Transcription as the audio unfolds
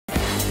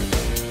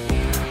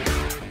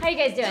you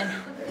guys doing?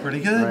 Pretty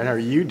good. Right, how are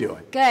you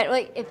doing? Good.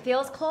 Like it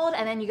feels cold,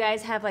 and then you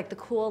guys have like the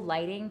cool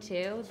lighting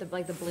too, the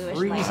bluish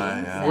lighting.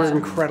 Yeah. We're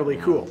incredibly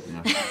cool.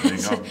 There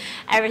you go.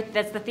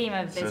 That's the theme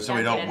of this, So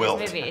we don't wilt.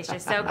 this movie. It's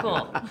just so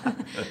cool.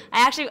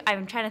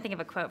 I'm trying to think of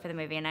a quote for the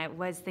movie, and I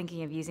was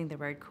thinking of using the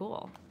word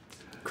cool.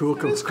 Cool.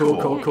 It is cool,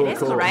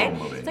 right?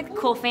 It's like a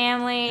cool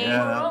family,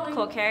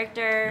 cool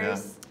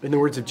characters. In the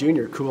words of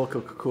Junior, cool.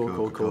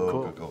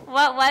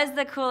 What was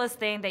the coolest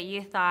thing that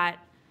you thought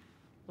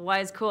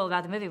was cool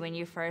about the movie when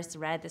you first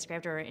read the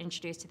script or were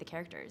introduced to the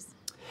characters?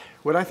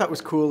 What I thought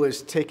was cool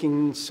is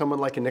taking someone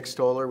like a Nick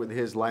Stoller with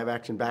his live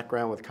action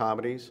background with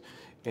comedies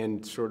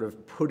and sort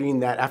of putting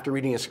that, after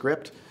reading a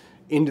script,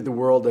 into the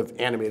world of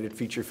animated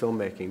feature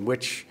filmmaking,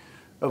 which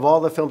of all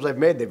the films I've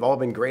made, they've all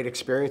been great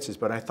experiences,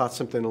 but I thought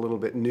something a little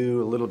bit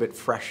new, a little bit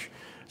fresh,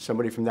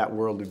 somebody from that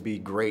world would be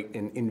great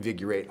and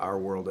invigorate our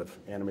world of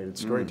animated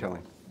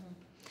storytelling.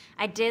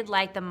 I did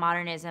like the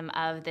modernism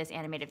of this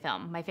animated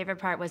film. My favorite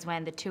part was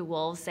when the two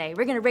wolves say,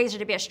 "We're gonna raise her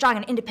to be a strong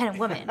and independent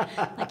woman."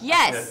 Like,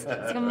 yes,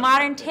 it's like a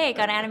modern take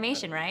on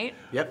animation, right?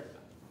 Yep,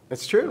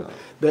 that's true.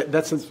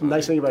 That's a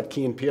nice thing about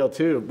Key and Peele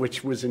too,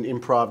 which was an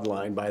improv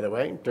line, by the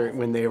way,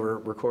 when they were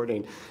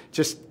recording.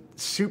 Just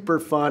super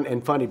fun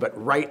and funny, but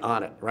right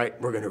on it,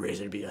 right? We're gonna raise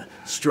her to be a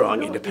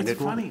strong, independent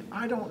woman. It's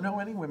funny, I don't know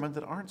any women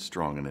that aren't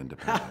strong and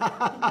independent.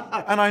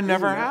 And I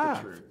never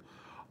have.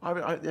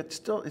 It's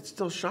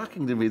still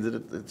shocking to me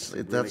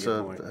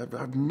that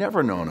I've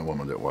never known a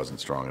woman that wasn't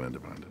strong and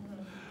independent.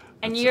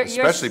 And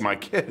especially my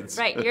kids.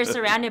 Right, you're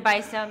surrounded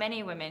by so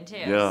many women too.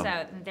 Yeah.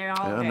 So they're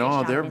all very no,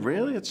 strong they're and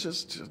really. It's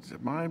just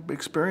my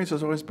experience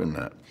has always been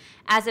that.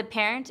 As a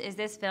parent, is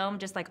this film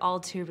just like all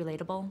too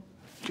relatable?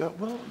 Yeah,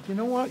 well, you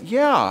know what?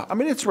 Yeah, I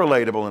mean it's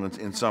relatable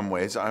in some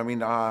ways. I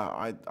mean,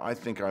 I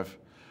think I'm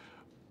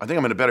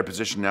in a better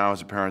position now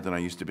as a parent than I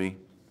used to be.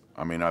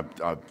 I mean,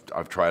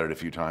 I've tried it a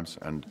few times,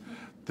 and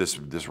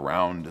this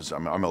round is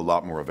I'm a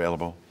lot more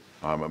available.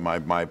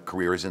 My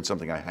career isn't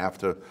something I have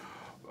to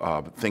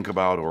think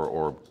about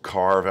or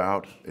carve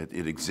out.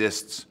 It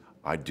exists.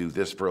 I do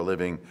this for a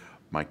living.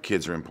 My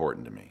kids are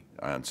important to me,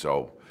 and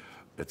so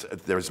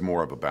there's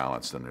more of a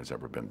balance than there's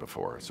ever been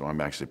before. So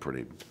I'm actually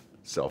pretty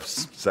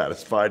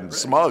self-satisfied and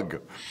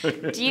smug.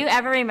 Do you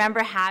ever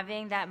remember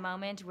having that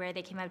moment where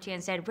they came up to you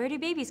and said, "Where do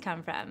babies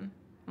come from?"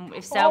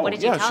 If so, what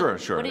did you tell them?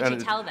 Sure. What did you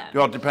tell them?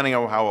 Well, depending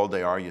on how old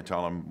they are, you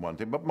tell them one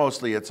thing. But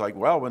mostly it's like,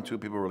 well, when two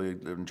people really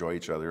enjoy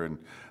each other and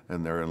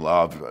they're in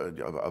love,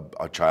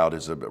 a child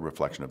is a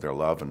reflection of their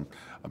love, and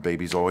a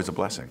baby's always a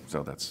blessing.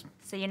 So that's...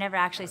 So you never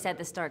actually said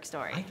the Stork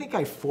story? I think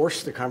I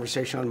forced the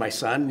conversation on my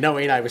son,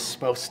 knowing I was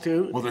supposed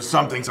to. Well, there's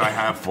some things I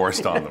have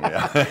forced on them,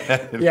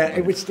 yeah. Yeah,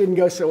 which didn't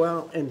go so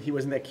well, and he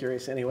wasn't that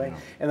curious anyway. No.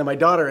 And then my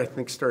daughter, I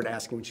think, started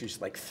asking when she was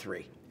like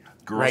 3.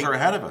 Girls are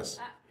ahead of us.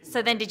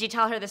 So then did you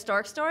tell her the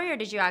Stork story, or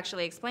did you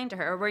actually explain to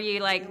her? Or were you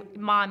like,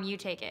 "Mom, you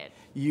take it"?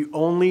 You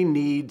only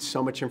need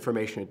so much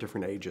information at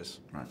different ages.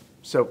 Right.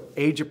 So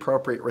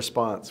age-appropriate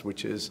response,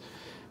 which is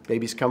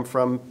babies come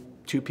from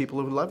two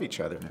people who love each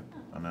other. Yeah.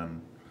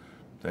 And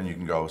then you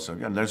can go, so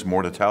yeah, there's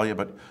more to tell you,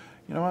 but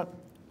you know what?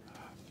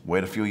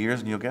 Wait a few years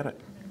and you'll get it.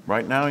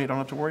 Right now, you don't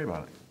have to worry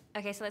about it.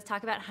 Okay, so let's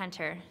talk about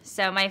Hunter.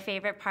 So my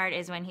favorite part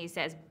is when he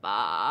says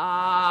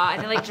 "bah" and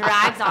then like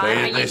drags on.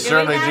 They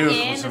certainly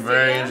do some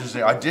very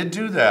interesting. I did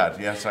do that.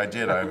 Yes, I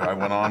did. I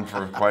went on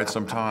for quite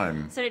some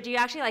time. So do you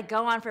actually like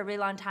go on for a really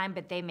long time,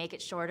 but they make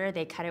it shorter?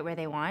 They cut it where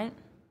they want?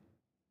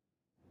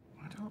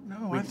 I don't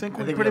know. I think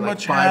we pretty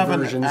much have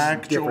an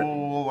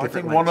actual. I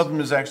think one of them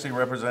is actually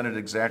represented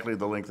exactly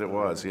the length it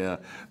was. Yeah,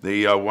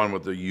 the one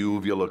with the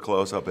uvula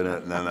close up in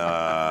it, and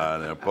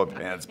then put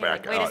pants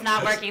back out. Wait, it's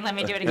not working. Let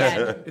me do it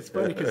again. It's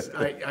funny because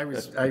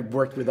I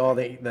worked with all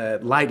the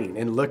lighting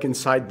and look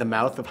inside the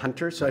mouth of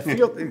Hunter, so I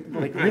feel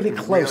like really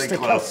close to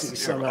Kelsey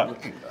somehow.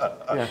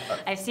 Yeah.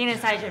 I've seen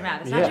inside your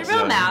mouth. It's not your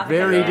real mouth.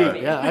 Very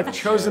deep. Yeah, I've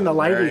chosen the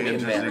lighting. Very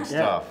interesting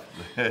stuff.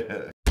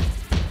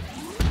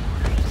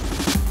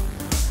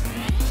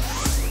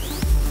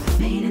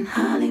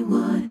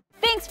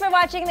 Thanks for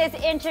watching this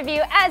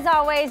interview. As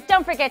always,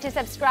 don't forget to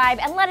subscribe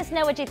and let us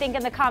know what you think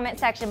in the comment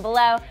section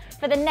below.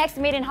 For the next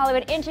Made in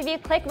Hollywood interview,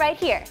 click right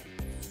here.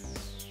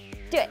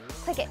 Do it.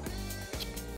 Click it.